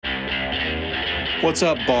What's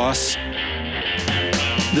up, boss?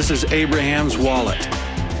 This is Abraham's Wallet.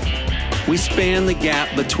 We span the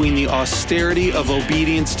gap between the austerity of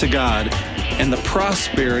obedience to God and the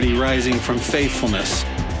prosperity rising from faithfulness.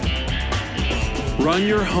 Run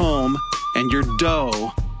your home and your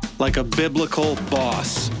dough like a biblical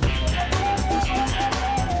boss.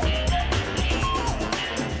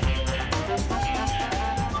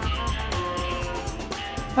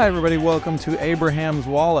 Hi everybody, welcome to Abraham's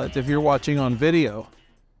Wallet. If you're watching on video,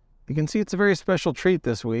 you can see it's a very special treat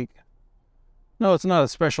this week. No, it's not a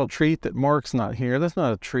special treat that Mark's not here. That's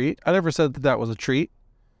not a treat. I never said that was a treat.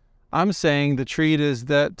 I'm saying the treat is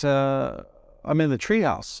that I'm in the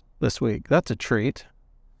treehouse this week. That's a treat.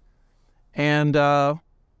 And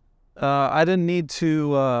I didn't need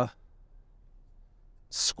to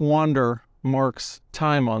squander Mark's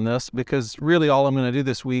time on this, because really all I'm going to do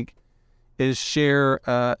this week is share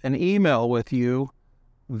an email with you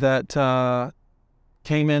that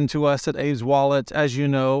came in to us at Abe's Wallet. As you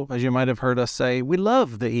know, as you might have heard us say, we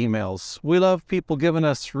love the emails. We love people giving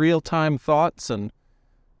us real-time thoughts and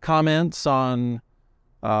comments on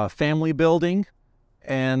family building,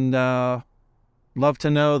 and love to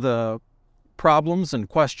know the problems and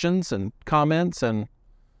questions and comments. And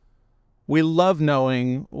we love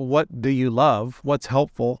knowing what do you love, what's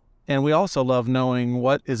helpful. And we also love knowing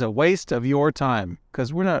what is a waste of your time,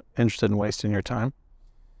 because we're not interested in wasting your time.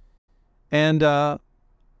 And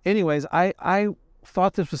anyways, I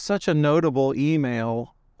thought this was such a notable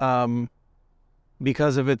email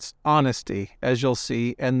because of its honesty, as you'll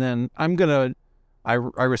see. And then I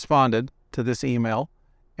responded to this email,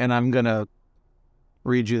 and I'm going to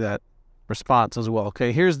read you that response as well.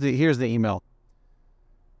 Okay, here's the email.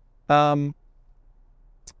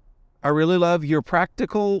 I really love your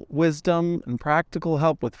practical wisdom and practical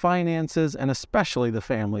help with finances, and especially the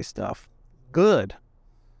family stuff. Good.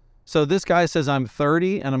 So this guy says, I'm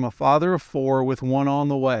 30 and I'm a father of 4 with 1 on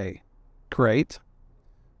the way. Great.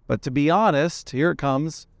 But to be honest, here it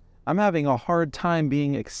comes, I'm having a hard time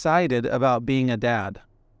being excited about being a dad.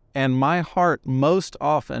 And my heart most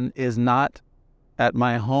often is not at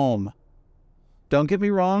my home. Don't get me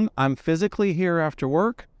wrong, I'm physically here after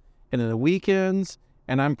work and in the weekends,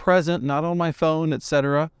 and I'm present, not on my phone,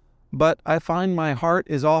 etc., but I find my heart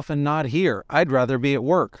is often not here. I'd rather be at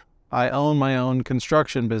work. I own my own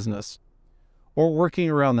construction business, or working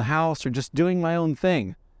around the house, or just doing my own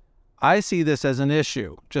thing. I see this as an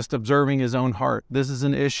issue, just observing his own heart. This is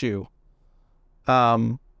an issue.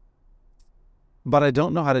 But I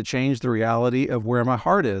don't know how to change the reality of where my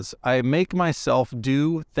heart is. I make myself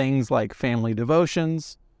do things like family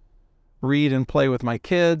devotions, read and play with my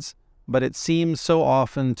kids, but it seems so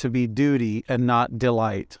often to be duty and not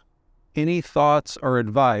delight. Any thoughts or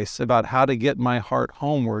advice about how to get my heart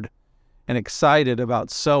homeward and excited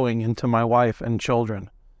about sowing into my wife and children?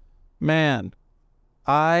 Man,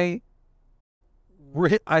 I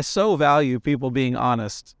so value people being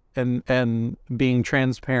honest and being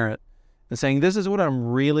transparent and saying, this is what I'm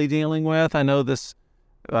really dealing with. I know this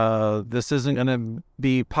isn't going to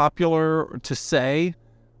be popular to say,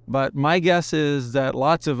 but my guess is that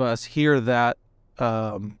lots of us hear that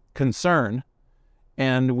concern,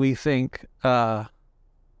 and we think, I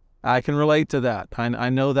can relate to that. I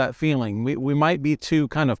know that feeling. We might be too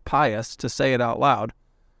kind of pious to say it out loud,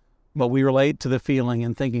 but we relate to the feeling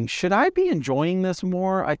and thinking, should I be enjoying this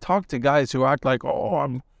more? I talk to guys who act like,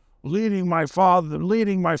 I'm leading my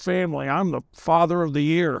family. I'm the father of the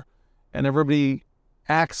year. And everybody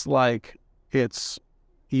acts like it's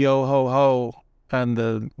yo ho ho,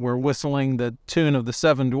 and we're whistling the tune of the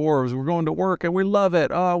Seven Dwarves. We're going to work and we love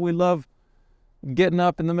it. Oh, we love getting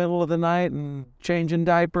up in the middle of the night and changing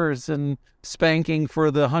diapers and spanking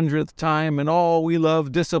for the 100th time. And we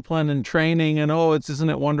love discipline and training. And isn't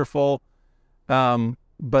it wonderful?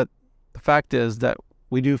 But the fact is that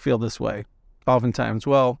we do feel this way oftentimes.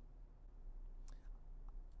 Well,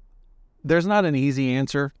 there's not an easy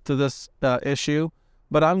answer to this issue,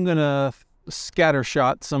 but I'm going to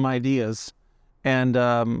scattershot some ideas. And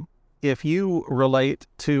if you relate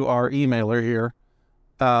to our emailer here,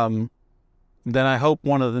 then I hope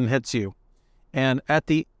one of them hits you. And at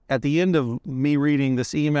the end of me reading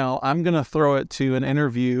this email, I'm going to throw it to an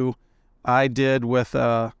interview I did with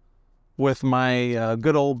my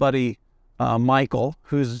good old buddy Michael,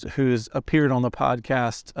 who's appeared on the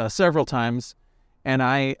podcast several times. And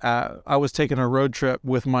I was taking a road trip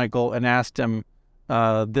with Michael and asked him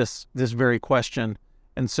this very question.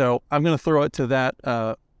 And so I'm going to throw it to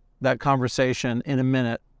that conversation in a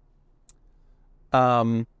minute.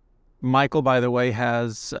 Michael, by the way,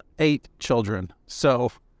 has 8 children.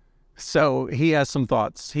 So he has some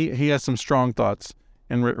thoughts. He has some strong thoughts.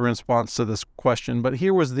 in response to this question, but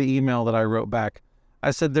here was the email that I wrote back.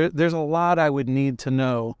 I said, there's a lot I would need to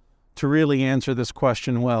know to really answer this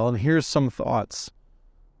question well, and here's some thoughts.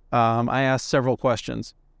 I asked several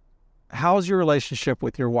questions. How's your relationship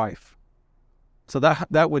with your wife? So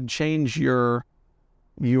that would change your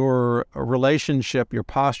relationship, your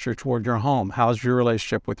posture toward your home. How's your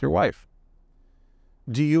relationship with your wife?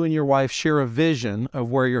 Do you and your wife share a vision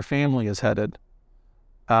of where your family is headed?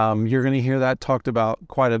 You're going to hear that talked about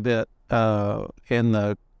quite a bit in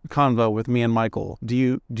the convo with me and Michael. Do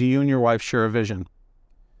you and your wife share a vision?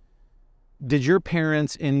 Did your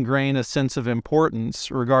parents ingrain a sense of importance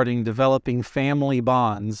regarding developing family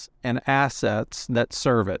bonds and assets that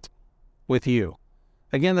serve it with you?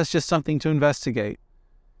 Again, that's just something to investigate.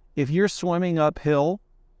 If you're swimming uphill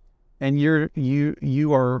and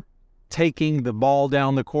you are taking the ball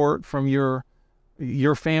down the court from your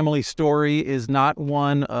family story is not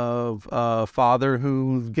one of a father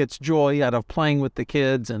who gets joy out of playing with the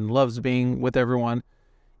kids and loves being with everyone.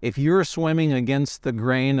 If you're swimming against the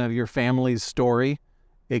grain of your family's story,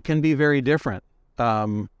 it can be very different.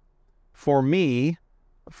 For me,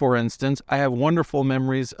 for instance, I have wonderful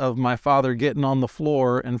memories of my father getting on the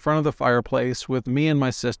floor in front of the fireplace with me and my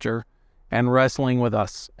sister and wrestling with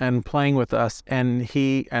us and playing with us.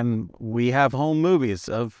 And we have home movies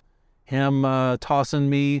of him tossing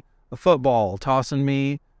me a football, tossing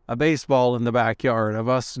me a baseball in the backyard, of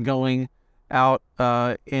us going out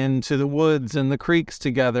into the woods and the creeks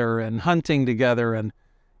together and hunting together. And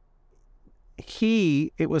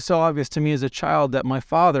it was so obvious to me as a child that my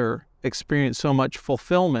father experienced so much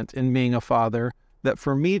fulfillment in being a father that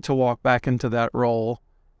for me to walk back into that role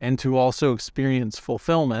and to also experience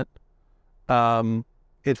fulfillment,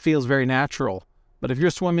 it feels very natural. But if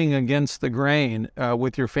you're swimming against the grain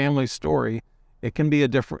with your family story, it can be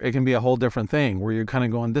a whole different thing where you're kind of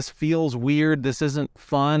going, this feels weird. This isn't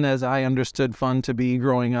fun as I understood fun to be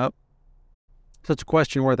growing up. Such a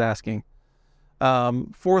question worth asking.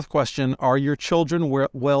 Fourth question, are your children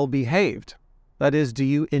well behaved? That is, do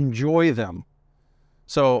you enjoy them?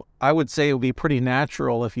 So I would say it would be pretty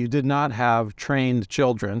natural if you did not have trained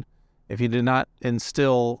children, if you did not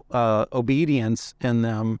instill obedience in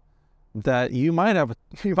them, that you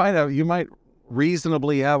might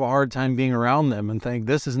reasonably have a hard time being around them and think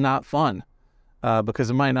this is not fun, because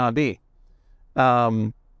it might not be.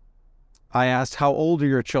 I asked, how old are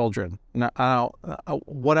your children? Now,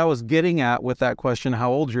 what I was getting at with that question,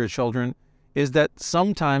 how old are your children, is that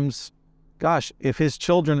sometimes, gosh, if he's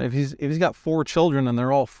got 4 children and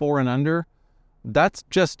they're all 4 and under, that's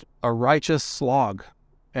just a righteous slog.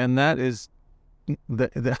 And that is,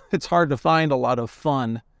 it's hard to find a lot of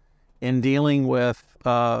fun in dealing with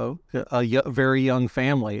a very young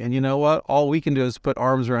family. And you know what? All we can do is put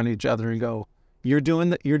arms around each other and go, you're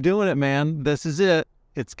doing it, man. This is it.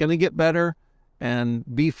 It's going to get better, and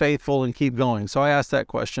be faithful and keep going. So I asked that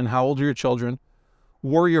question, how old are your children?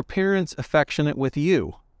 Were your parents affectionate with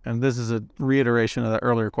you? And this is a reiteration of the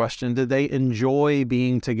earlier question. Did they enjoy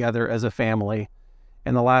being together as a family?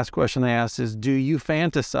 And the last question I asked is, do you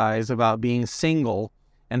fantasize about being single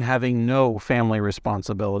and having no family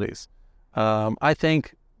responsibilities? I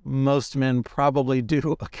think most men probably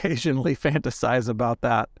do occasionally fantasize about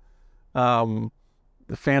that.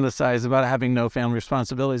 Fantasize about having no family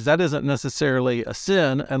responsibilities. That isn't necessarily a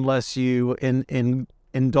sin unless you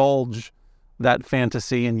indulge that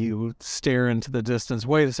fantasy and you stare into the distance.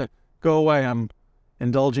 Wait a second, go away, I'm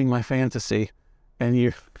indulging my fantasy. And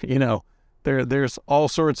you know, there's all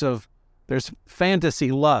sorts of, there's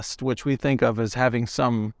fantasy lust, which we think of as having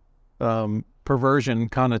some perversion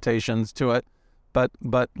connotations to it.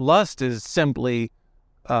 But lust is simply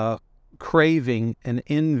craving and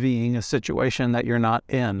envying a situation that you're not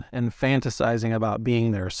in and fantasizing about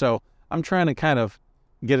being there. So I'm trying to kind of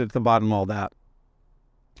get at the bottom of all that.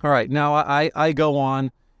 All right, now I go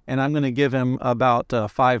on and I'm going to give him about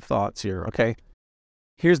 5 thoughts here, okay?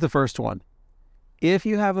 Here's the first one. If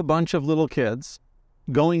you have a bunch of little kids,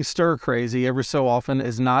 going stir crazy every so often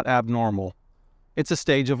is not abnormal. It's a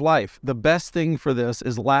stage of life. The best thing for this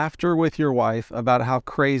is laughter with your wife about how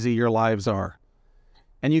crazy your lives are.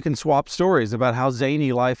 And you can swap stories about how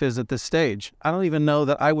zany life is at this stage. I don't even know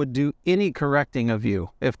that I would do any correcting of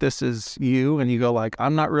you if this is you and you go like,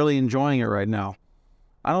 I'm not really enjoying it right now.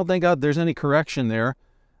 I don't think there's any correction there.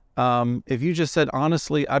 If you just said,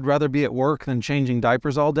 honestly, I'd rather be at work than changing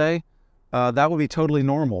diapers all day, that would be totally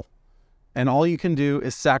normal. And all you can do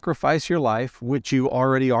is sacrifice your life, which you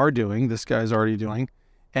already are doing, this guy's already doing,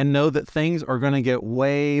 and know that things are going to get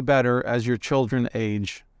way better as your children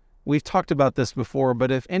age. We've talked about this before,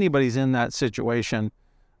 but if anybody's in that situation,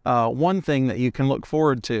 one thing that you can look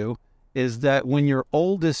forward to is that when your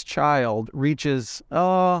oldest child reaches,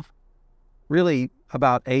 really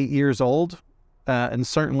about 8 years old, and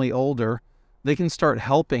certainly older, they can start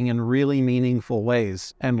helping in really meaningful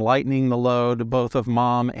ways and lightening the load both of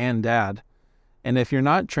mom and dad. And if you're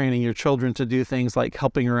not training your children to do things like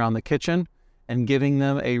helping around the kitchen and giving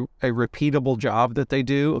them a repeatable job that they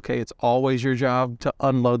do, okay, it's always your job to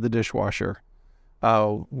unload the dishwasher.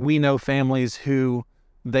 We know families who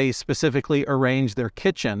they specifically arrange their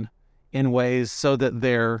kitchen in ways so that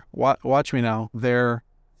their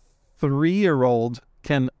 3-year-old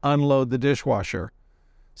can unload the dishwasher.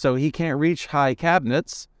 So he can't reach high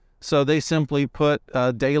cabinets, so they simply put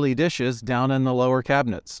daily dishes down in the lower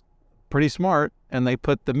cabinets. Pretty smart, and they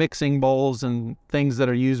put the mixing bowls and things that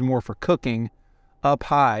are used more for cooking up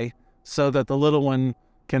high so that the little one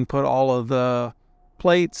can put all of the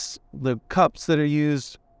plates, the cups that are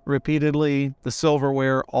used repeatedly, the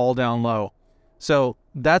silverware, all down low. So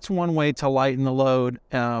that's one way to lighten the load,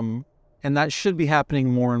 and that should be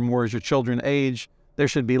happening more and more as your children age. There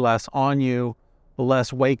should be less on you,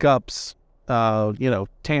 less wake-ups,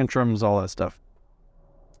 tantrums, all that stuff.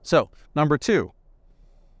 So, number 2,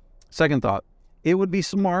 second thought, it would be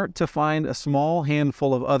smart to find a small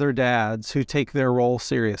handful of other dads who take their role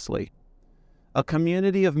seriously. A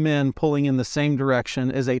community of men pulling in the same direction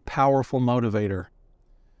is a powerful motivator.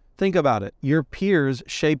 Think about it. Your peers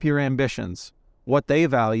shape your ambitions. What they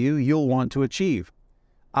value, you'll want to achieve.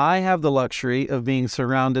 I have the luxury of being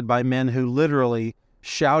surrounded by men who literally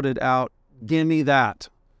shouted out, "Gimme that,"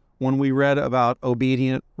 when we read about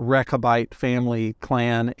obedient Rechabite family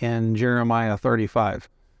clan in Jeremiah 35.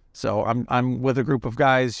 So I'm with a group of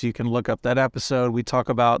guys. You can look up that episode. We talk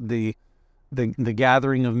about the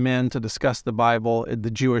gathering of men to discuss the Bible.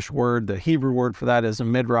 The Jewish word, the Hebrew word for that is a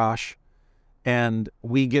midrash. And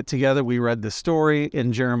we get together. We read the story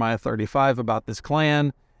in Jeremiah 35 about this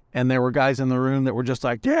clan. And there were guys in the room that were just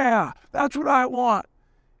like, "Yeah, that's what I want."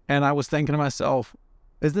 And I was thinking to myself,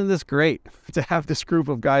 isn't this great to have this group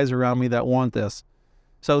of guys around me that want this?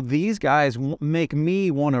 So these guys make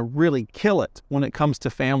me want to really kill it when it comes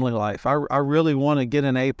to family life. I really want to get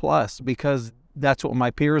an A+ because that's what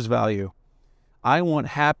my peers value. I want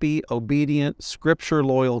happy, obedient,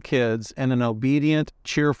 scripture-loyal kids and an obedient,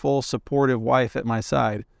 cheerful, supportive wife at my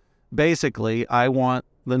side. Basically, I want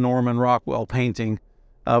the Norman Rockwell painting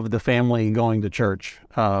of the family going to church,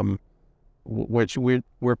 which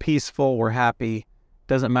we're peaceful, we're happy.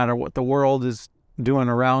 Doesn't matter what the world is doing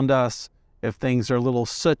around us. If things are a little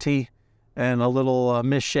sooty and a little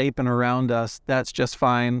misshapen around us, that's just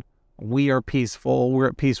fine. We are peaceful. We're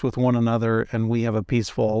at peace with one another, and we have a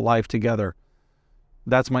peaceful life together.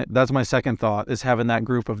 That's my second thought, is having that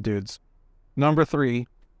group of dudes. Number 3,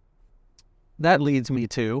 that leads me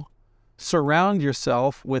to surround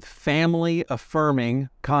yourself with family-affirming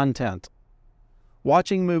content.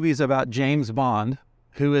 Watching movies about James Bond,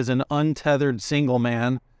 who is an untethered single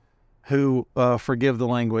man who, forgive the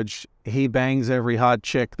language, he bangs every hot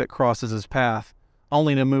chick that crosses his path,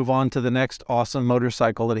 only to move on to the next awesome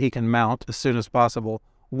motorcycle that he can mount as soon as possible,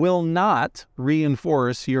 will not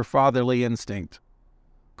reinforce your fatherly instinct.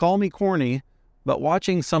 Call me corny, but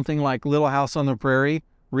watching something like Little House on the Prairie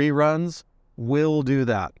reruns will do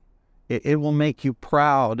that. It will make you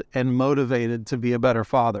proud and motivated to be a better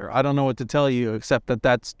father. I don't know what to tell you except that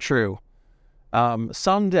that's true.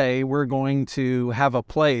 Someday we're going to have a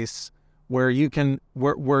place where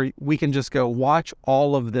where we can just go watch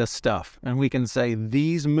all of this stuff, and we can say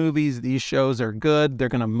these movies, these shows are good. They're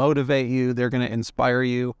going to motivate you. They're going to inspire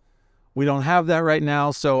you. We don't have that right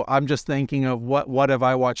now, so I'm just thinking of what have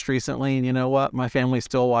I watched recently, and you know what? My family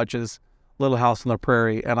still watches Little House on the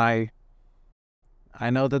Prairie, and I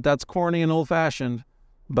know that that's corny and old-fashioned,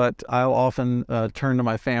 but I'll often turn to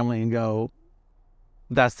my family and go,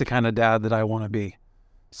 that's the kind of dad that I want to be.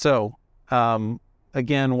 So,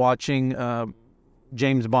 again, watching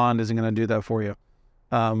James Bond isn't going to do that for you.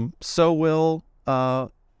 So will A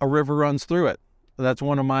River Runs Through It. That's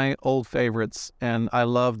one of my old favorites, and I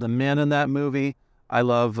love the men in that movie. I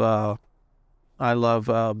love the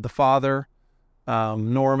father,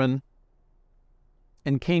 Norman,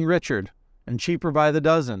 and King Richard, and Cheaper by the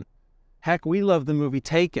Dozen. Heck, we love the movie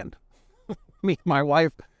Taken. Me, my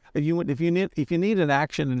wife. If you need an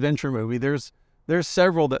action adventure movie, there's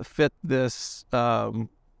several that fit this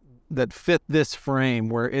frame,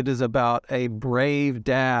 where it is about a brave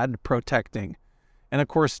dad protecting. And of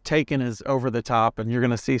course, Taken is over the top, and you're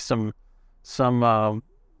going to see some of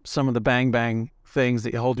the bang bang things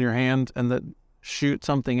that you hold in your hand and that shoot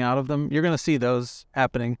something out of them. You're going to see those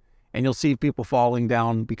happening, and you'll see people falling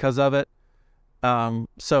down because of it.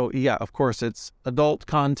 So yeah, of course, it's adult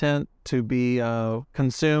content to be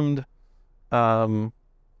consumed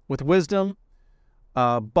with wisdom.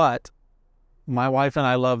 But my wife and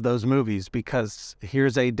I love those movies because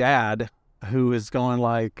here's a dad who is going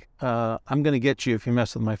like, I'm going to get you if you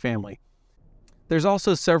mess with my family. There's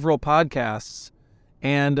also several podcasts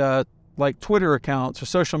and like Twitter accounts or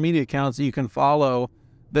social media accounts that you can follow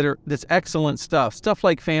that's excellent stuff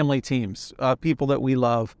like family teams, people that we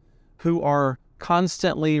love who are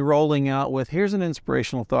constantly rolling out with, here's an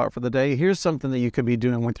inspirational thought for the day. Here's something that you could be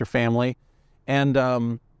doing with your family. And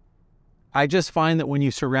I just find that when you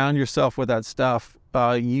surround yourself with that stuff,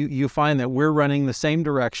 you find that we're running the same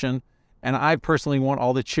direction. And I personally want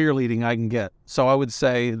all the cheerleading I can get. So I would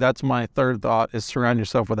say that's my third thought, is surround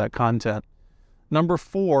yourself with that content. Number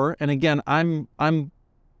 4, and again, I'm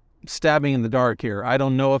stabbing in the dark here. I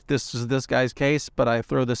don't know if this is this guy's case, but I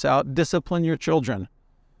throw this out. Discipline your children.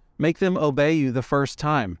 Make them obey you the first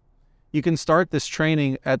time. You can start this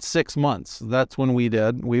training at 6 months. That's when we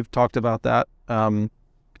did. We've talked about that in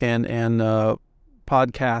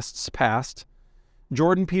podcasts past.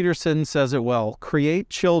 Jordan Peterson says it well. Create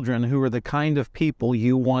children who are the kind of people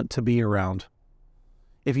you want to be around.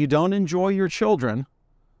 If you don't enjoy your children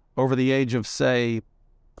over the age of, say,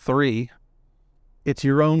 3, it's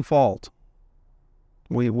your own fault.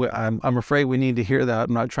 I'm afraid we need to hear that.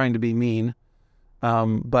 I'm not trying to be mean,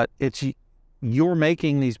 but you're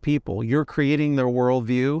making these people. You're creating their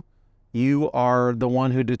worldview. You are the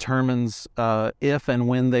one who determines if and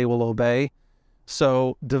when they will obey.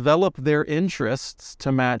 So develop their interests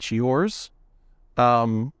to match yours.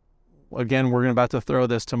 Again, we're about to throw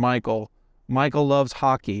this to Michael. Michael loves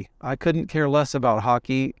hockey. I couldn't care less about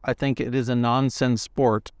hockey. I think it is a nonsense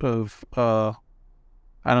sport of, I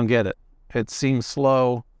don't get it. It seems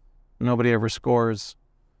slow. Nobody ever scores.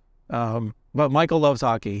 But Michael loves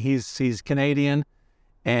hockey. He's Canadian,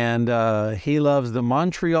 and he loves the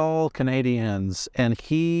Montreal Canadiens, and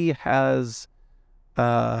he has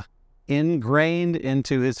ingrained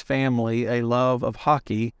into his family a love of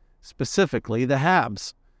hockey, specifically the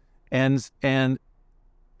Habs, and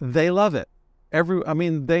they love it.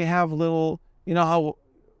 They have little, you know how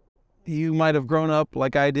you might have grown up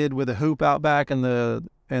like I did with a hoop out back in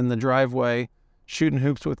the driveway, shooting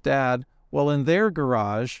hoops with Dad. Well, in their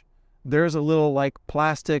garage, there's a little like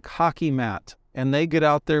plastic hockey mat, and they get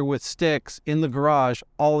out there with sticks in the garage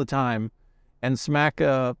all the time and smack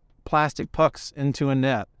plastic pucks into a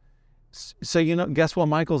net. So, guess what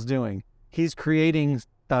Michael's doing? He's creating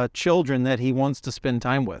children that he wants to spend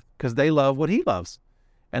time with because they love what he loves.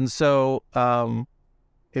 And so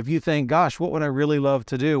if you think, gosh, what would I really love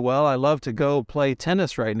to do? Well, I love to go play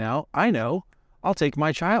tennis right now. I know. I'll take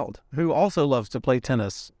my child who also loves to play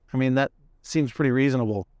tennis. I mean, that seems pretty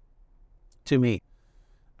reasonable to me.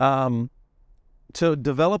 To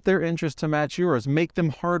develop their interest to match yours, make them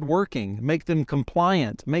hardworking, make them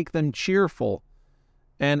compliant, make them cheerful,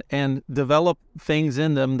 and develop things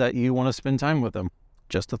in them that you want to spend time with them.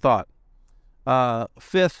 Just a thought.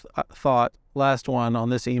 5th thought, last one on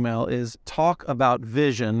this email, is talk about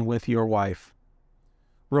vision with your wife.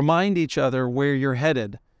 Remind each other where you're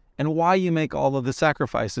headed and why you make all of the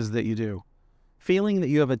sacrifices that you do. Feeling that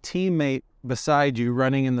you have a teammate beside you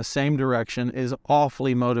running in the same direction is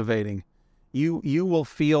awfully motivating. You will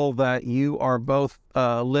feel that you are both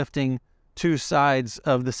lifting 2 sides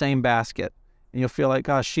of the same basket. And you'll feel like,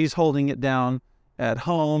 gosh, she's holding it down at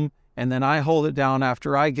home, and then I hold it down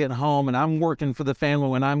after I get home, and I'm working for the family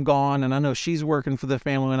when I'm gone, and I know she's working for the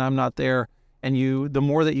family when I'm not there. And the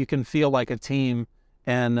more that you can feel like a team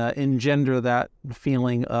and engender that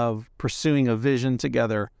feeling of pursuing a vision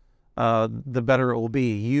together, the better it will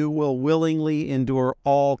be. You will willingly endure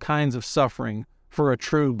all kinds of suffering for a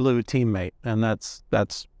true blue teammate, and that's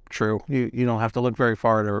true. You don't have to look very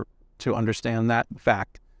far to understand that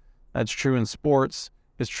fact. That's true in sports.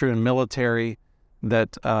 It's true in military.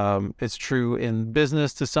 That it's true in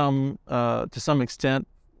business to some extent,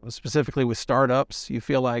 specifically with startups. You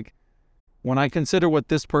feel like, when I consider what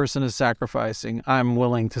this person is sacrificing, I'm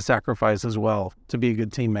willing to sacrifice as well to be a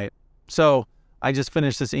good teammate. So I just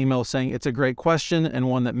finished this email saying it's a great question and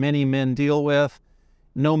one that many men deal with.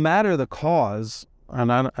 No matter the cause,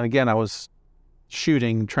 and I was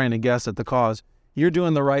trying to guess at the cause, you're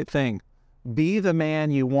doing the right thing. Be the man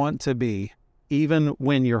you want to be, even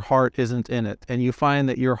when your heart isn't in it, and you find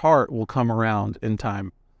that your heart will come around in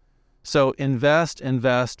time. So invest,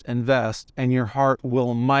 and your heart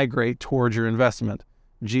will migrate towards your investment.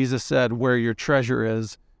 Jesus said, where your treasure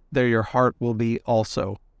is, there your heart will be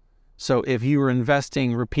also. So if you are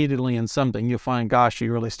investing repeatedly in something, you'll find, gosh,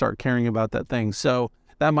 you really start caring about that thing. So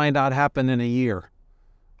that might not happen in a year,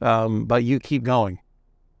 but you keep going.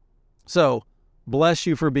 So Bless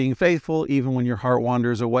you for being faithful, even when your heart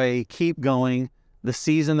wanders away. Keep going. The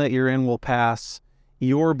season that you're in will pass.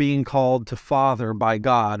 Your being called to father by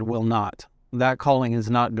God will not. That calling is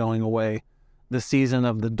not going away. The season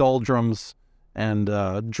of the doldrums and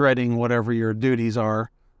dreading whatever your duties are,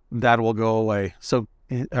 that will go away. So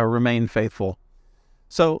remain faithful.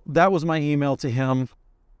 So that was my email to him.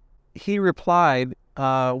 He replied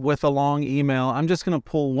with a long email. I'm just going to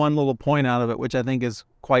pull one little point out of it, which I think is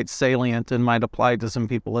quite salient and might apply to some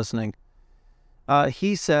people listening.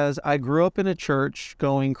 He says, I grew up in a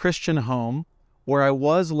church-going Christian home where I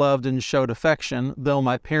was loved and showed affection, though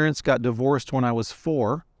my parents got divorced when I was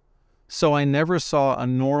 4. So I never saw a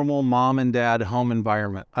normal mom and dad home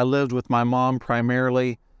environment. I lived with my mom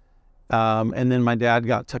primarily, and then my dad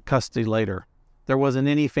got to custody later. There wasn't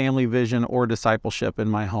any family vision or discipleship in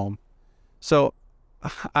my home. So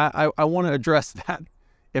I want to address that,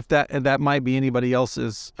 if that might be anybody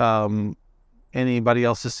else's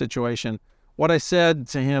situation. What I said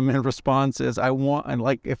to him in response is,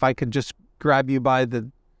 if I could just grab you by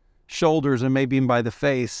the shoulders and maybe even by the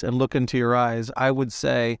face and look into your eyes, I would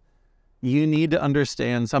say, you need to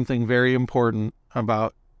understand something very important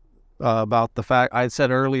about the fact I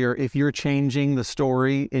said earlier. If you're changing the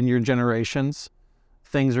story in your generations,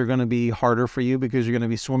 things are going to be harder for you because you're going to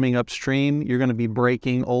be swimming upstream. You're going to be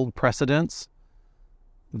breaking old precedents.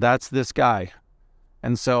 That's this guy.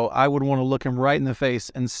 And so I would want to look him right in the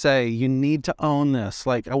face and say, you need to own this.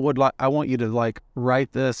 I want you to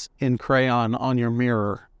write this in crayon on your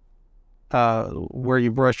mirror where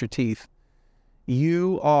you brush your teeth.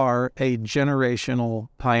 You are a generational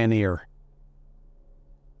pioneer.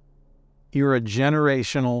 You're a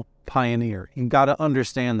generational pioneer. You've got to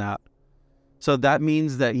understand that. So that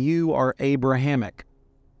means that you are Abrahamic.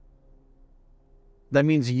 That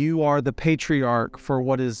means you are the patriarch for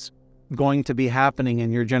what is going to be happening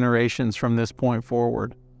in your generations from this point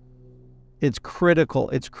forward. It's critical,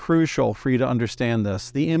 it's crucial for you to understand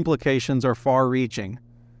this. The implications are far-reaching.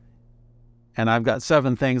 And I've got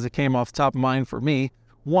 7 things that came off the top of mind for me.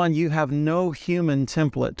 1, you have no human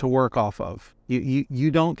template to work off of.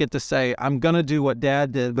 You don't get to say, I'm going to do what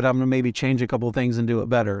Dad did, but I'm going to maybe change a couple of things and do it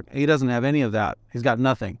better. He doesn't have any of that. He's got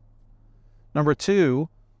nothing. Number 2,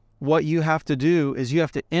 what you have to do is you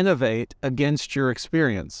have to innovate against your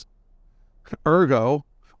experience. Ergo,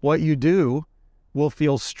 what you do will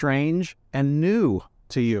feel strange and new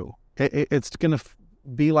to you. It's going to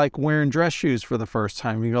be like wearing dress shoes for the first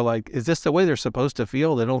time. You go is this the way they're supposed to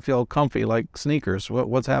feel? They don't feel comfy like sneakers.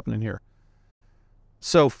 What's happening here?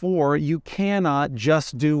 So 4, you cannot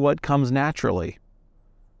just do what comes naturally.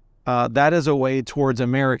 That is a way towards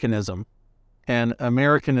Americanism. And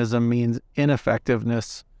Americanism means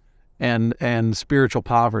ineffectiveness and spiritual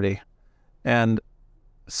poverty. And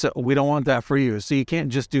so we don't want that for you. So you can't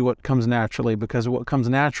just do what comes naturally, because what comes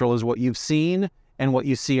natural is what you've seen and what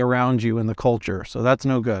you see around you in the culture. So that's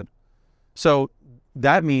no good. So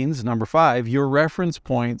that means, number 5, your reference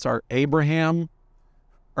points are Abraham,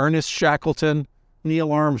 Ernest Shackleton,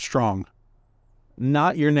 Neil Armstrong,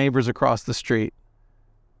 not your neighbors across the street.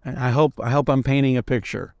 And I hope I'm painting a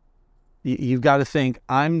picture. You've got to think,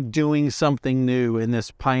 I'm doing something new in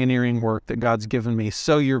this pioneering work that God's given me.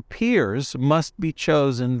 So your peers must be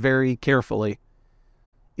chosen very carefully.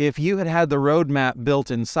 If you had the roadmap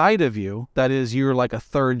built inside of you, that is, you're like a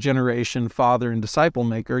 3rd generation father and disciple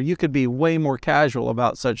maker, you could be way more casual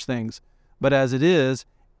about such things. But as it is,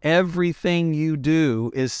 everything you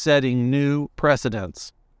do is setting new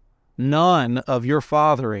precedents. None of your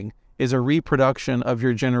fathering is a reproduction of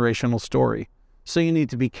your generational story. So you need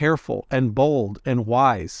to be careful and bold and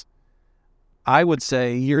wise. I would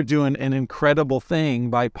say you're doing an incredible thing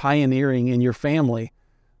by pioneering in your family.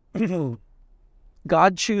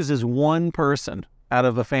 God chooses one person out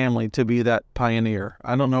of a family to be that pioneer.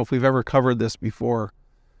 I don't know if we've ever covered this before,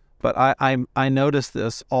 but I notice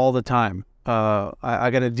this all the time. I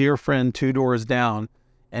got a dear friend 2 doors down,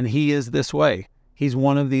 and he is this way. He's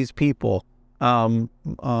one of these people.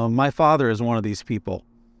 My father is one of these people.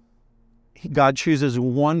 God chooses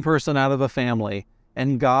one person out of a family,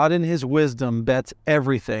 and God in his wisdom bets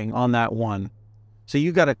everything on that one. So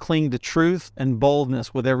you got to cling to truth and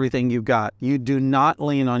boldness with everything you've got. You do not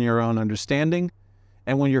lean on your own understanding.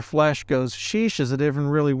 And when your flesh goes, sheesh, is it even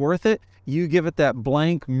really worth it? You give it that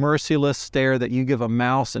blank, merciless stare that you give a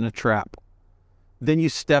mouse in a trap. Then you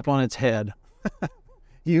step on its head.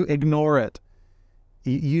 You ignore it.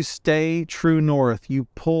 You stay true north. You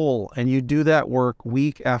pull, and you do that work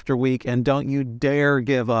week after week, and don't you dare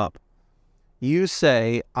give up. You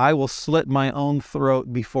say, I will slit my own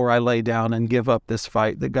throat before I lay down and give up this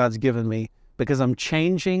fight that God's given me, because I'm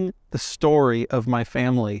changing the story of my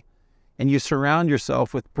family. and you surround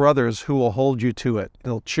yourself with brothers who will hold you to it.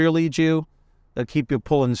 They'll cheerlead you, they'll keep you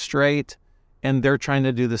pulling straight, and they're trying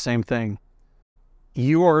to do the same thing.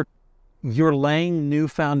 You're laying new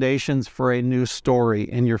foundations for a new story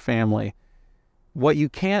in your family. What you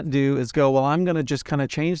can't do is go, well, I'm going to just kind of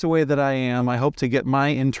change the way that I am. I hope to get my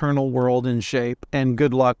internal world in shape, and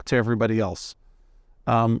good luck to everybody else.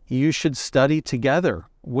 You should study together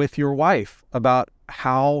with your wife about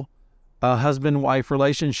how a husband-wife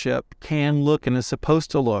relationship can look and is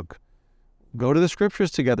supposed to look. Go to the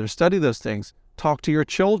scriptures together, study those things. Talk to your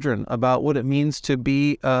children about what it means to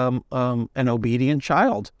be an obedient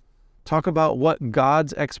child. Talk about what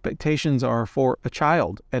God's expectations are for a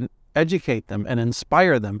child, and educate them and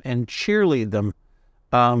inspire them and cheerlead them,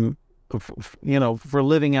 for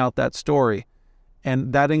living out that story.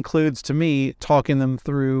 And that includes, to me, talking them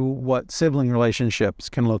through what sibling relationships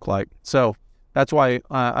can look like. So that's why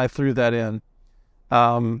I threw that in.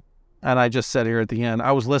 And I just said here at the end,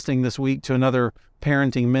 I was listening this week to another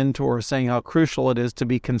parenting mentor saying how crucial it is to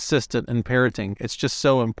be consistent in parenting. It's just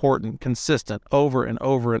so important, consistent, over and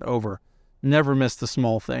over and over. Never miss the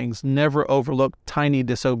small things. Never overlook tiny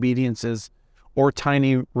disobediences or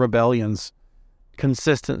tiny rebellions.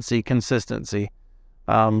 Consistency.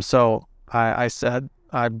 So I said,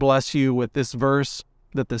 I bless you with this verse,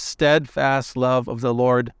 that the steadfast love of the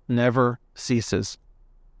Lord never ceases.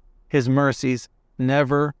 His mercies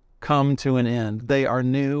never come to an end. They are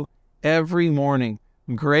new every morning.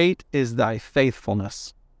 Great is thy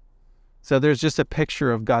faithfulness. So there's just a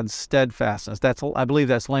picture of God's steadfastness. I believe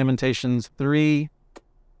that's Lamentations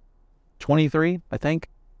 3:23, I think.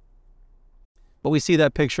 But we see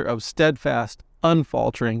that picture of steadfast,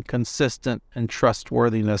 unfaltering, consistent, and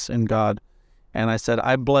trustworthiness in God. And I said,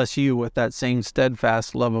 I bless you with that same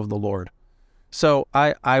steadfast love of the Lord. So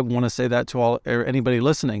I want to say that to anybody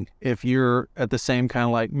listening. If you're at the same kind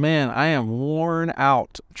of like, man, I am worn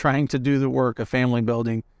out trying to do the work of family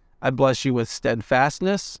building, I bless you with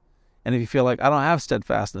steadfastness. And if you feel like I don't have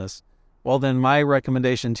steadfastness, well, then my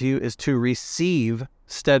recommendation to you is to receive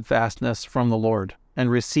steadfastness from the Lord and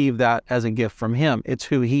receive that as a gift from Him. It's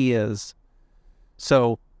who He is.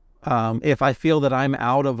 So if I feel that I'm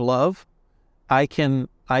out of love, I can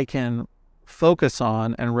focus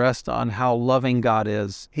on and rest on how loving God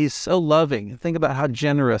is. He's so loving. Think about how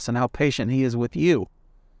generous and how patient He is with you,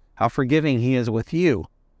 how forgiving He is with you.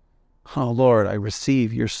 Oh, Lord, I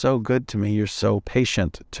receive. You're so good to me. You're so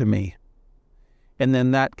patient to me. And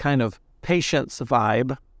then that kind of patience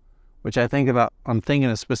vibe, which I'm thinking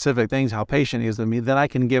of specific things, how patient He is with me, then I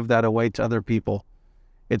can give that away to other people.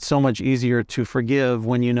 It's so much easier to forgive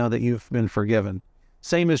when you know that you've been forgiven.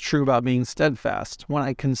 Same is true about being steadfast. When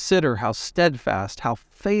I consider how steadfast, how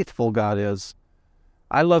faithful God is,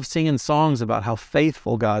 I love singing songs about how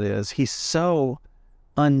faithful God is. He's so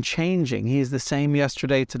unchanging. He's the same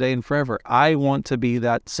yesterday, today, and forever. I want to be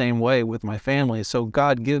that same way with my family. So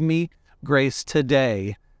God, give me grace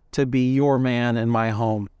today to be your man in my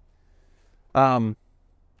home.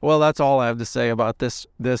 Well, that's all I have to say about this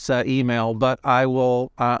email, but I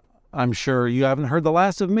will, I'm sure you haven't heard the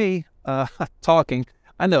last of me talking.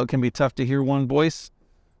 I know it can be tough to hear one voice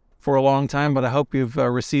for a long time, but I hope you've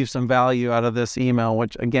received some value out of this email,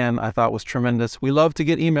 which again, I thought was tremendous. We love to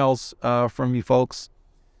get emails from you folks.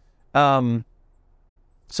 So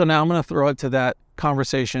now I'm going to throw it to that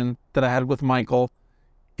conversation that I had with Michael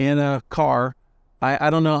in a car. I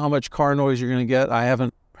don't know how much car noise you're going to get. I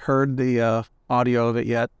haven't heard the audio of it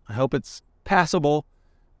yet. I hope it's passable,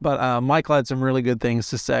 but Michael had some really good things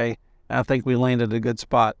to say. I think we landed a good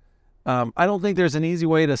spot. I don't think there's an easy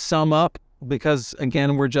way to sum up because,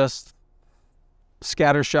 again, we're just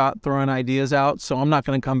scattershot throwing ideas out. So I'm not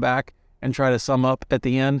going to come back and try to sum up at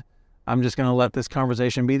the end. I'm just going to let this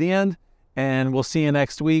conversation be the end, and we'll see you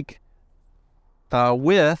next week.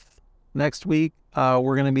 Next week,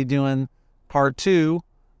 we're going to be doing part 2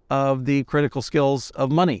 of the critical skills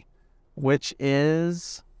of money, which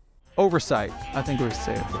is oversight. I think we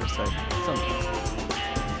say oversight.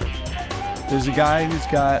 There's a guy who's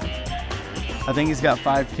got, I think he's got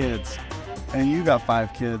 5 kids, and you got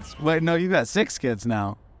 5 kids. Wait, no, you got 6 kids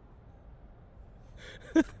now.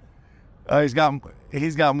 He's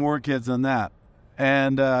got more kids than that.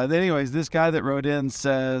 And anyways, this guy that wrote in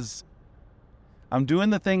says, I'm doing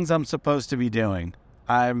the things I'm supposed to be doing.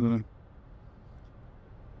 I'm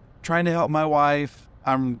trying to help my wife.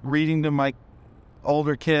 I'm reading to my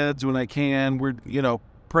older kids when I can. We're,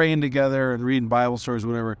 praying together and reading Bible stories,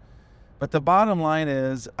 whatever. But the bottom line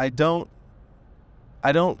is it doesn't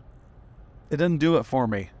do it for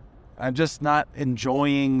me. I'm just not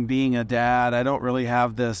enjoying being a dad. I don't really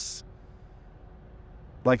have this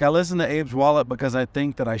Like, I listen to Abe's Wallet because I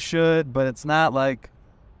think that I should, but it's not like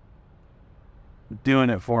doing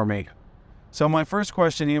it for me. So my first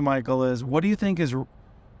question to you, Michael, is what do you think is,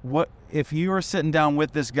 what if you were sitting down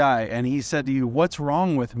with this guy and he said to you, what's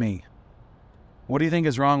wrong with me? What do you think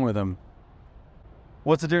is wrong with him?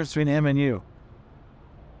 What's the difference between him and you?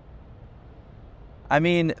 I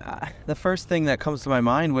mean, the first thing that comes to my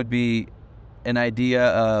mind would be an idea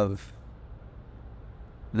of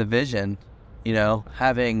the vision, you know,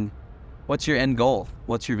 having, what's your end goal?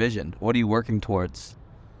 What's your vision? What are you working towards?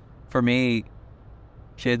 For me,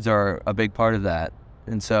 kids are a big part of that.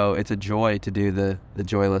 And so it's a joy to do the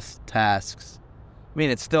joyless tasks. I mean,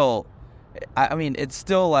 it's still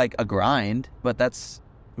like a grind, but that's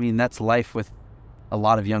life with a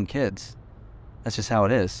lot of young kids. That's just how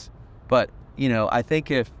it is. But, you know, I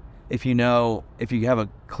think if you have a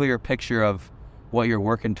clear picture of what you're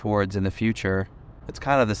working towards in the future, it's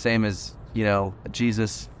kind of the same as, you know,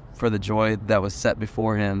 Jesus, for the joy that was set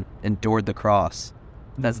before him, endured the cross.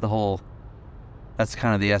 That's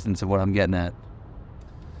kind of the essence of what I'm getting at.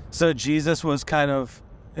 So Jesus was kind of,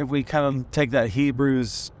 if we kind of take that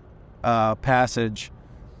Hebrews passage,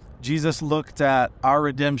 Jesus looked at our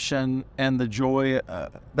redemption and the joy.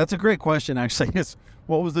 That's a great question, actually. Is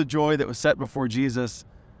what was the joy that was set before Jesus?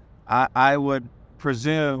 I would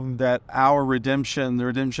presume that our redemption, the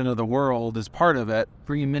redemption of the world, is part of it.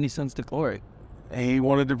 Bringing many sons to glory. He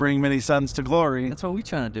wanted to bring many sons to glory. That's what we're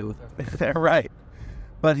trying to do with our Right.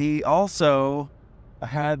 But he also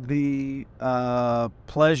had the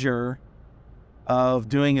pleasure of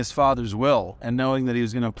doing his Father's will and knowing that he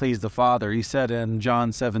was going to please the Father. He said in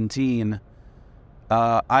John 17,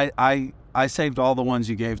 I saved all the ones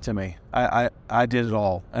you gave to me. I did it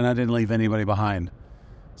all, and I didn't leave anybody behind.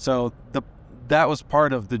 So that was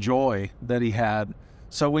part of the joy that he had.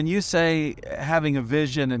 So when you say having a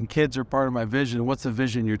vision and kids are part of my vision, what's the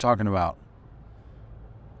vision you're talking about?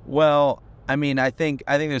 Well, I mean, I think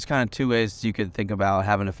there's kind of two ways you could think about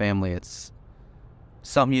having a family. It's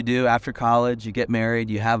something you do after college, you get married,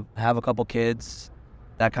 you have a couple kids.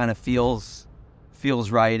 That kind of feels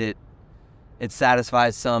right. It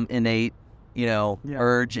satisfies some innate,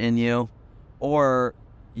 urge in you. Or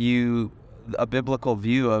a biblical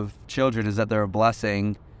view of children is that they're a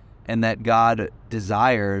blessing and that God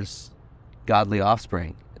desires godly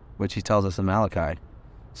offspring, which he tells us in Malachi.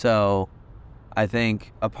 So I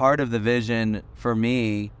think a part of the vision for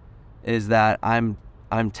me is that I'm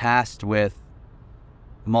tasked with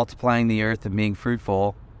multiplying the earth and being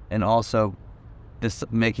fruitful, and also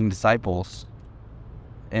making disciples,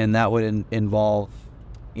 and that would involve,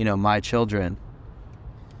 my children.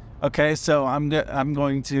 Okay, so I'm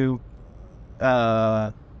going to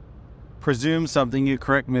presume something. You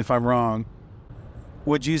correct me if I'm wrong.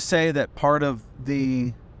 Would you say that part of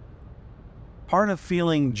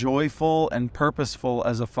feeling joyful and purposeful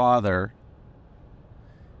as a father,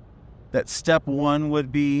 that step one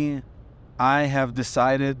would be, I have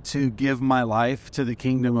decided to give my life to the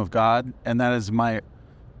kingdom of God, and that is my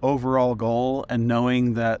overall goal, and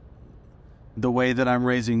knowing that the way that I'm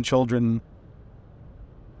raising children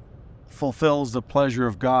fulfills the pleasure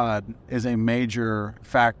of God is a major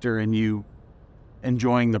factor in you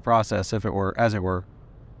enjoying the process, as it were.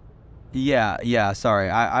 Yeah. Sorry,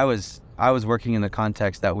 I was working in the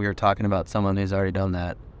context that we were talking about someone who's already done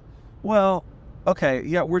that. Well, okay,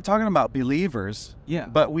 yeah, we're talking about believers. Yeah.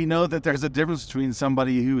 But we know that there's a difference between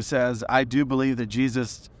somebody who says, I do believe that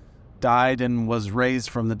Jesus died and was raised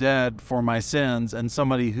from the dead for my sins, and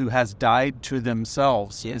somebody who has died to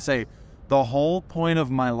themselves. Yeah. And say, the whole point of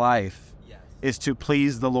my life is to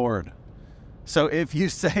please the Lord. So if you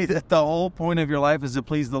say that the whole point of your life is to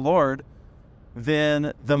please the Lord,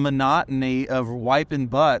 then the monotony of wiping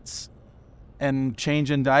butts and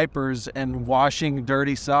changing diapers and washing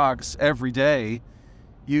dirty socks every day,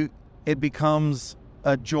 it becomes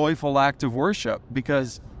a joyful act of worship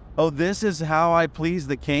because, this is how I please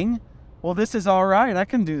the King? Well, this is all right. I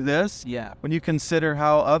can do this. Yeah. When you consider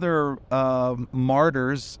how other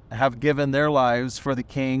martyrs have given their lives for the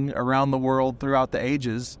King around the world throughout the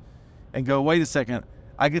ages, and go, wait a second,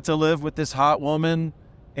 I get to live with this hot woman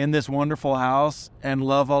in this wonderful house and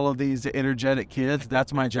love all of these energetic kids.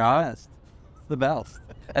 That's my job. It's the best.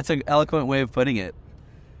 That's an eloquent way of putting it.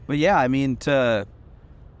 But yeah, I mean,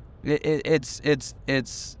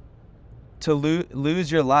 it's to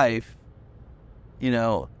lose your life,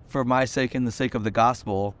 for my sake and the sake of the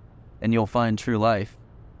gospel, and you'll find true life.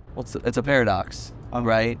 Well, it's a paradox,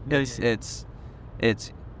 right? It's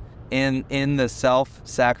in the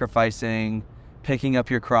self-sacrificing, picking up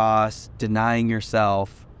your cross, denying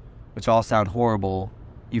yourself, which all sound horrible.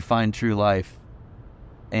 You find true life.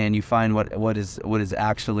 and you find what is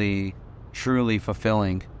actually truly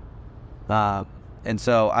fulfilling. And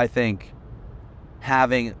so I think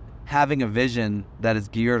having a vision that is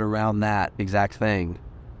geared around that exact thing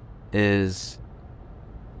is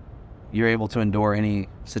you're able to endure any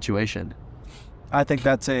situation. I think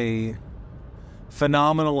that's a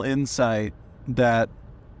phenomenal insight, that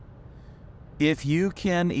if you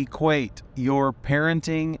can equate your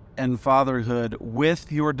parenting and fatherhood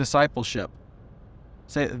with your discipleship,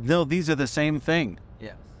 say, no, these are the same thing.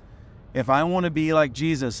 Yes. If I want to be like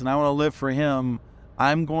Jesus and I want to live for him,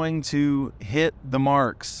 I'm going to hit the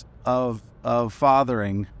marks of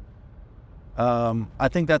fathering. I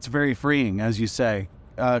think that's very freeing, as you say,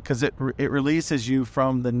 because it releases you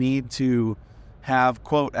from the need to have,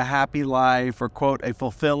 quote, a happy life, or, quote, a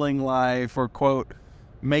fulfilling life, or, quote,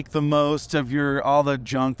 make the most of all the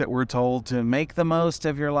junk that we're told to make the most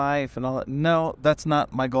of your life and all that. No, that's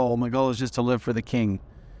not my goal. My goal is just to live for the King.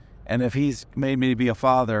 And if he's made me to be a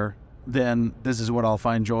father, then this is what I'll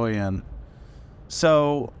find joy in.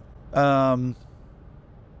 So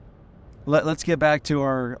let's get back to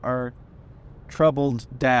our troubled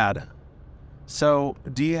dad. So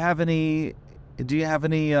do you have any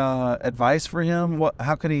advice for him?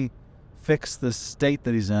 How can he fix the state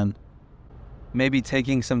that he's in? Maybe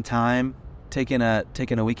taking some time, taking a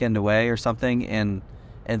weekend away or something, and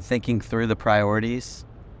thinking through the priorities,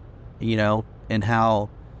 and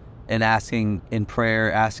asking in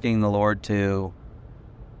prayer, asking the Lord to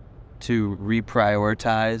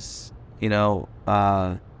reprioritize,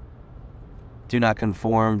 do not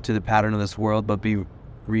conform to the pattern of this world, but be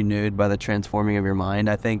renewed by the transforming of your mind.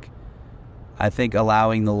 I think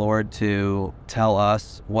allowing the Lord to tell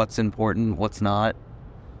us what's important, what's not,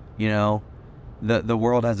 the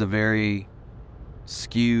world has a very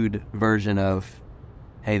skewed version of,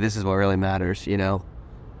 hey, this is what really matters,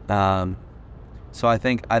 So I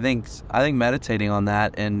think meditating on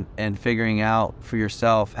that and figuring out for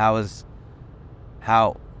yourself how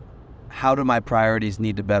do my priorities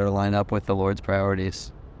need to better line up with the Lord's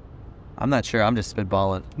priorities. I'm not sure. I'm just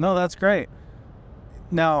spitballing. No, that's great.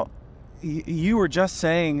 Now, you were just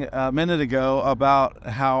saying a minute ago about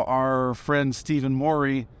how our friend Stephen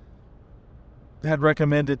Morey had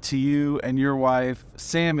recommended to you and your wife,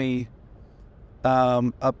 Sammy,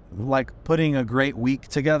 like putting a great week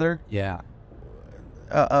together. Yeah.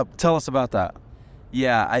 Tell us about that.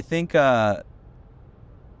 Yeah, I think a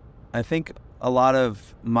lot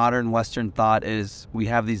of modern Western thought is we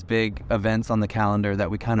have these big events on the calendar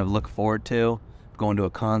that we kind of look forward to, going to a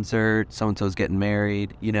concert, so-and-so's getting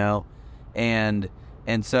married, and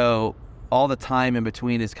so all the time in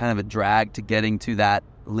between is kind of a drag to getting to that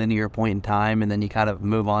linear point in time, and then you kind of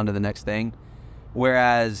move on to the next thing.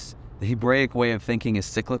 Whereas the Hebraic way of thinking is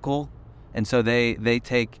cyclical, and so they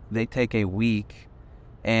take a week,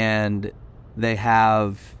 and they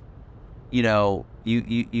have,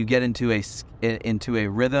 you get into a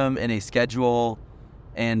rhythm and a schedule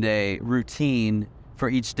and a routine for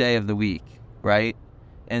each day of the week, right?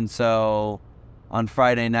 And so on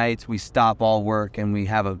Friday nights we stop all work and we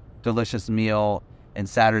have a delicious meal, and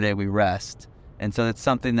Saturday we rest. And so it's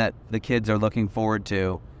something that the kids are looking forward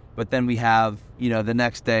to. But then we have, the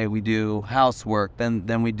next day we do housework,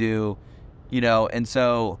 then we do, and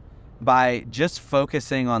so by just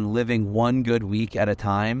focusing on living one good week at a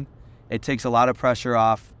time, it takes a lot of pressure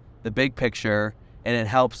off the big picture, and it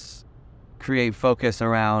helps create focus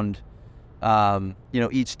around,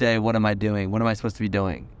 each day, what am I doing? What am I supposed to be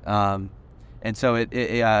doing? And so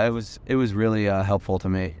it was really helpful to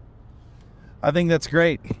me. I think that's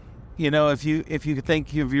great. If you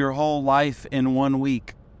think of your whole life in 1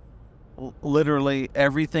 week, literally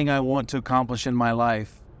everything I want to accomplish in my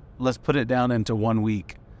life, let's put it down into 1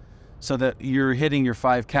 week, so that you're hitting your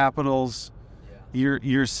 5 capitals.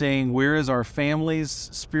 You're saying, where is our family's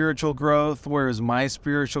spiritual growth? Where is my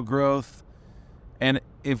spiritual growth? And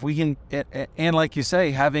if we can, and like you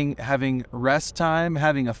say, having rest time,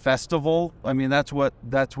 having a festival. I mean, that's what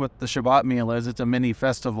the Shabbat meal is. It's a mini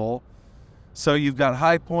festival. So you've got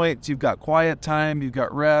high points, you've got quiet time, you've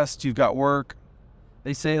got rest, you've got work.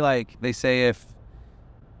 They say if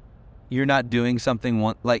you're not doing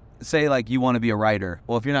something say you want to be a writer.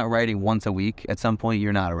 Well, if you're not writing once a week, at some point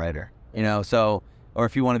you're not a writer. So, or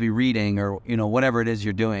if you want to be reading, or, whatever it is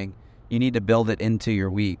you're doing, you need to build it into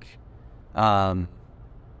your week. Or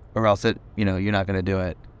else you're not going to do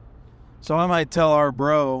it. So I might tell our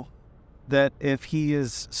bro that if he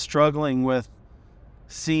is struggling with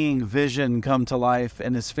seeing vision come to life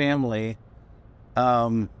in his family,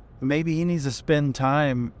 maybe he needs to spend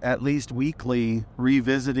time, at least weekly,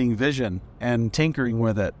 revisiting vision and tinkering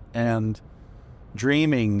with it and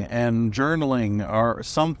dreaming and journaling or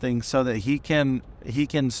something, so that he can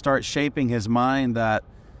start shaping his mind that,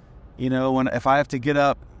 if I have to get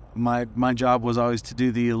up, my job was always to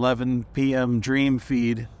do the 11 p.m. dream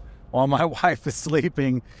feed while my wife is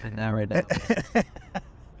sleeping. And now right now.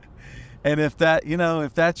 And if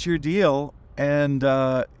that's your deal, and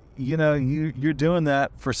you're doing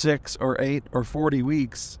that for 6 or 8 or 40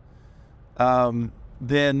 weeks,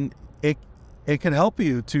 then it can help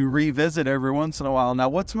you to revisit every once in a while. Now,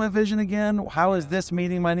 what's my vision again? How is this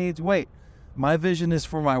meeting my needs? Wait, my vision is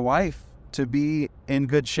for my wife to be in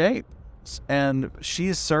good shape, and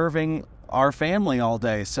she's serving our family all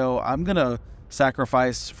day. So I'm going to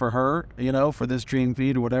sacrifice for her, for this dream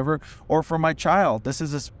feed or whatever, or for my child. This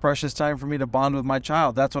is a precious time for me to bond with my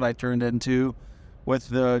child. That's what I turned into with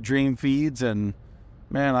the dream feeds. And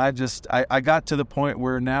man, I got to the point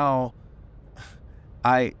where now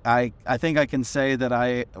I think I can say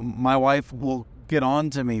that my wife will get on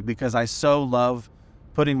to me because I so love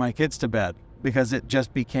putting my kids to bed, because it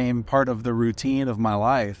just became part of the routine of my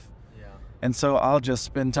life. And so I'll just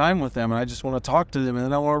spend time with them, and I just want to talk to them, and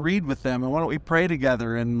then I want to read with them, and why don't we pray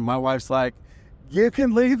together? And my wife's like, you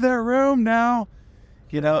can leave that room now,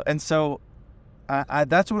 and so I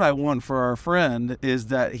that's what I want for our friend, is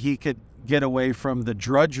that he could get away from the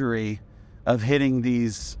drudgery of hitting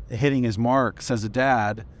his marks as a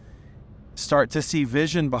dad, start to see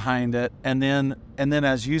vision behind it, and then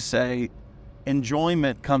as you say,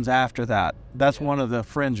 enjoyment comes after that. That's one of the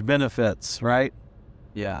fringe benefits, right?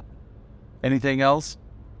 Yeah. Anything else?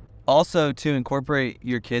 Also, to incorporate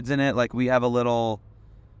your kids in it, like we have a little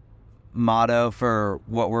motto for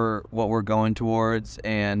what we're going towards,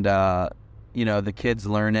 and the kids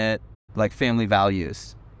learn it, like family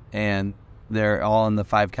values, and they're all in the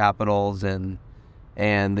 5 capitals, and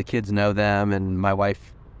the kids know them, and my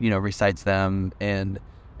wife recites them, and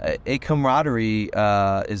a camaraderie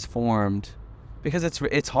is formed, because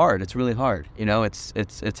it's hard. It's really hard. It's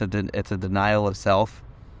a denial of self.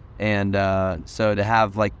 And so to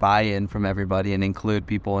have like buy-in from everybody and include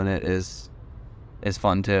people in it is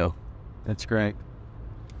fun too. That's great.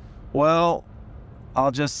 Well,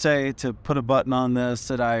 I'll just say, to put a button on this,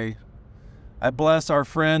 that I bless our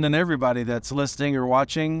friend and everybody that's listening or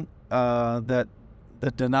watching, that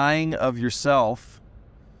the denying of yourself,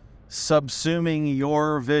 subsuming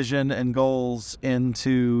your vision and goals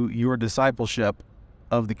into your discipleship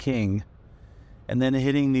of the King, and then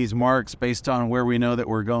hitting these marks based on where we know that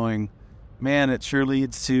we're going, man, it sure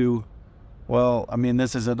leads to, well, I mean,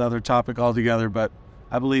 this is another topic altogether, but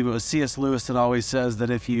I believe it was C.S. Lewis that always says that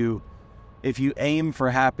if you aim for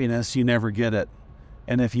happiness, you never get it.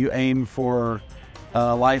 And if you aim for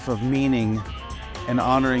a life of meaning and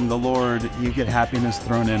honoring the Lord, you get happiness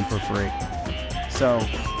thrown in for free. So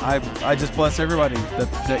I just bless everybody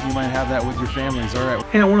that you might have that with your families. All right.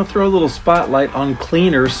 Hey, I want to throw a little spotlight on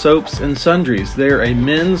Cleaner Soaps and Sundries. They're a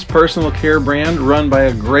men's personal care brand run by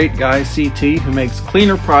a great guy, CT, who makes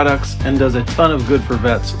cleaner products and does a ton of good for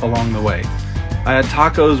vets along the way. I had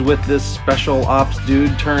tacos with this special ops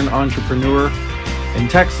dude turned entrepreneur in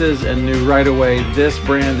Texas and knew right away this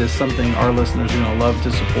brand is something our listeners are going to love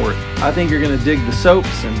to support. I think you're going to dig the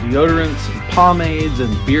soaps and deodorants and pomades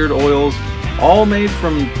and beard oils, all made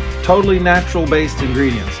from totally natural based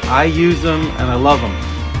ingredients. I use them and I love them.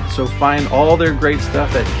 So find all their great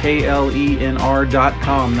stuff at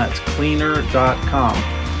KLENR.com. That's cleaner.com.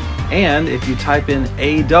 And if you type in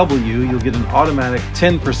AW, you'll get an automatic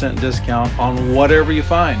 10% discount on whatever you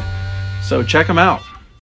find. So check them out.